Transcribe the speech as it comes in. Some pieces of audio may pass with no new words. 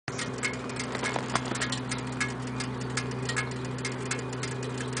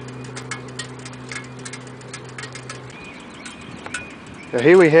So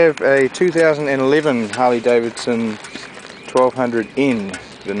here we have a 2011 Harley-Davidson 1200N,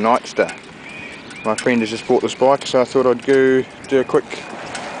 the Nightster. My friend has just bought this bike, so I thought I'd go do a quick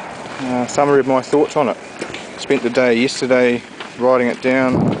summary of my thoughts on it. Spent the day yesterday riding it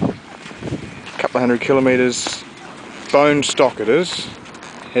down, a couple of hundred kilometres, bone stock it is,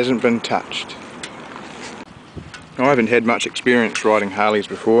 hasn't been touched. I haven't had much experience riding Harleys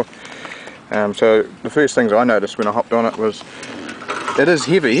before, so the first things I noticed when I hopped on it was it is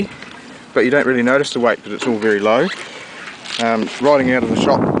heavy, but you don't really notice the weight because it's all very low. Riding out of the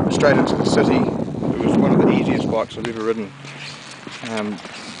shop straight into the city, it was one of the easiest bikes I've ever ridden.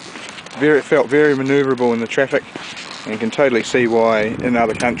 It felt very manoeuvrable in the traffic, and you can totally see why in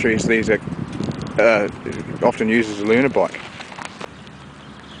other countries these are often used as a learner bike.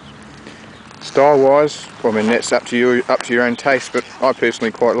 Style wise, I mean that's up to you, up to your own taste, but I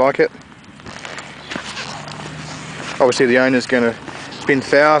personally quite like it. Obviously the owner's going to spend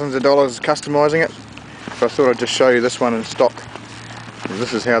thousands of dollars customising it, so I thought I'd just show you this one in stock.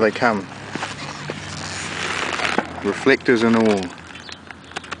 This is how they come, reflectors and all.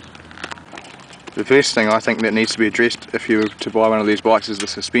 The first thing I think that needs to be addressed if you were to buy one of these bikes is the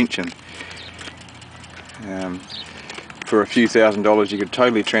suspension. For a few $1,000s you could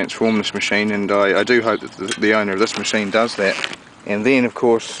totally transform this machine, and I do hope that the owner of this machine does that. And then of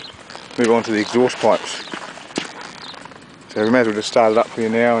course move on to the exhaust pipes. So we may as well just start it up for you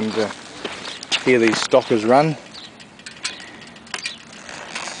now and hear these stockers run.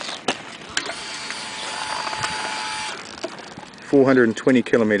 $420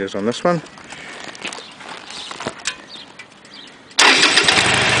 kilometres on this one.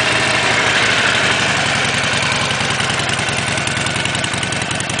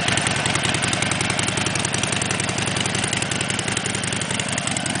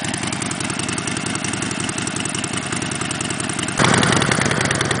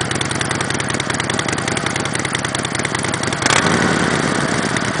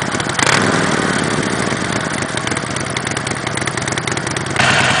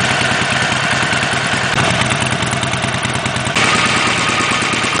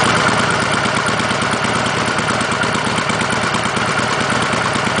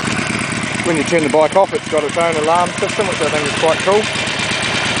 When you turn the bike off, it's got its own alarm system, which I think is quite cool.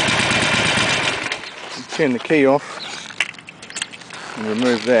 You turn the key off and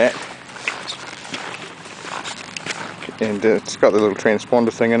remove that, and it's got the little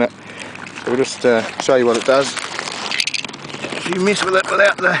transponder thing in it. So we'll just show you what it does. If you mess with it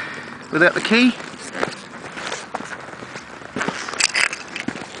without the key,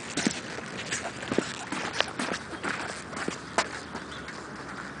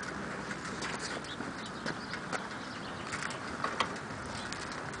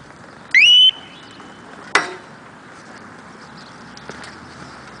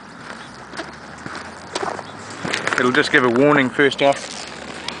 it'll just give a warning first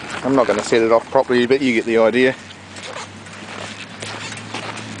off. I'm not going to set it off properly, but you get the idea.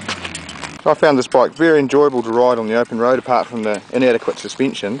 So I found this bike very enjoyable to ride on the open road, apart from the inadequate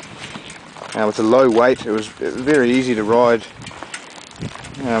suspension. With the low weight, it was very easy to ride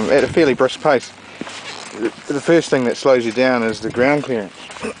at a fairly brisk pace. The first thing that slows you down is the ground clearance.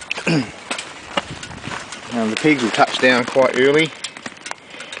 The pegs will touch down quite early,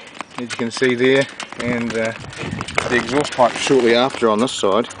 as you can see there, and the exhaust pipe shortly after on this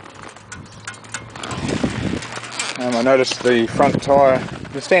side. I noticed the front tyre,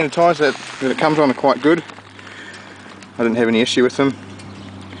 the standard tyres that it comes on are quite good. I didn't have any issue with them.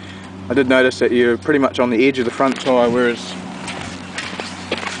 I did notice that you're pretty much on the edge of the front tyre, whereas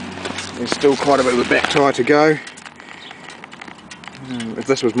there's still quite a bit of the back tyre to go. If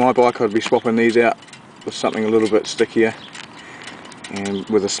this was my bike, I'd be swapping these out with something a little bit stickier and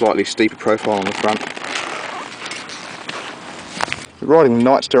with a slightly steeper profile on the front. Riding the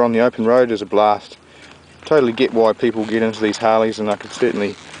Nightster on the open road is a blast. Totally get why people get into these Harleys, and I could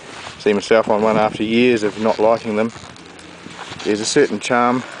certainly see myself on one after years of not liking them. There's a certain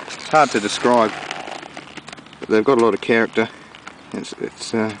charm, it's hard to describe, but they've got a lot of character. It's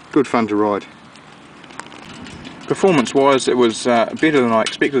good fun to ride. Performance wise, it was better than I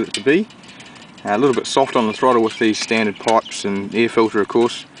expected it to be. A little bit soft on the throttle with these standard pipes and air filter of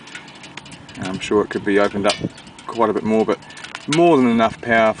course. I'm sure it could be opened up quite a bit more, but more than enough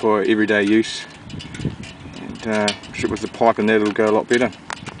power for everyday use. And with the pipe in there it'll go a lot better.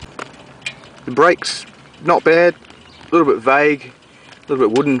 The brakes, not bad, a little bit vague, a little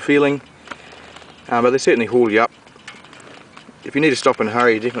bit wooden feeling, but they certainly haul you up. If you need to stop in a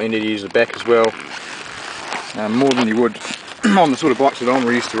hurry, you definitely need to use the back as well, more than you would on the sort of bikes that I'm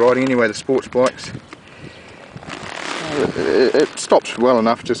used to riding anyway, the sports bikes. It stops well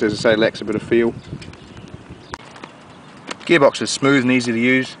enough, just as I say, lacks a bit of feel. Gearbox is smooth and easy to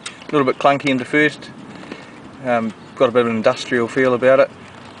use, a little bit clunky into first, got a bit of an industrial feel about it,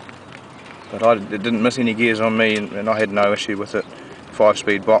 but it didn't miss any gears on me, and I had no issue with it.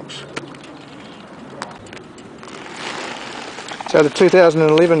 5-speed box. So the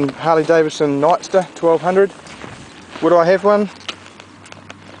 2011 Harley-Davidson Nightster 1200, would I have one?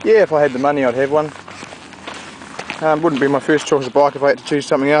 Yeah, if I had the money I'd have one. Wouldn't be my first choice of bike if I had to choose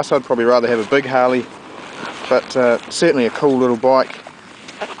something else. I'd probably rather have a big Harley, but certainly a cool little bike.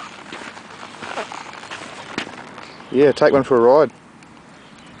 Yeah, take one for a ride.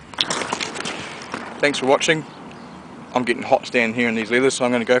 Thanks for watching. I'm getting hot standing here in these leathers, so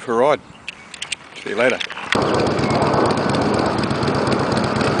I'm going to go for a ride. See you later.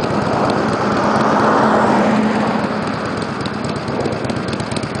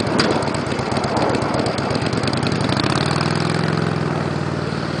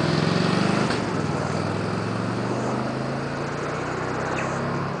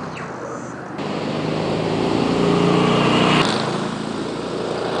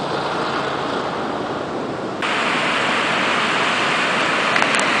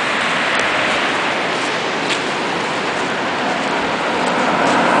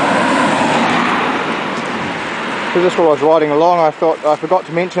 So just while I was riding along, I forgot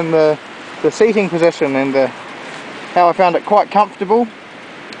to mention the seating position and how I found it quite comfortable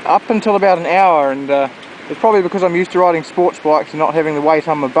up until about an hour, and it's probably because I'm used to riding sports bikes and not having the weight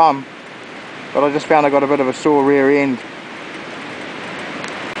on my bum, but I just found I got a bit of a sore rear end.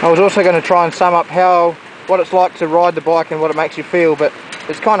 I was also going to try and sum up what it's like to ride the bike and what it makes you feel, but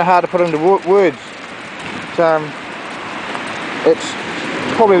it's kind of hard to put into words. It's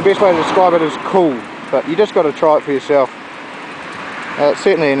probably the best way to describe it is cool. But you just got to try it for yourself. It's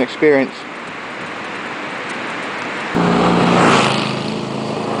certainly an experience.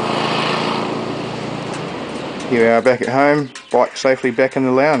 Here we are back at home, bike safely back in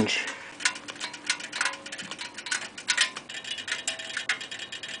the lounge.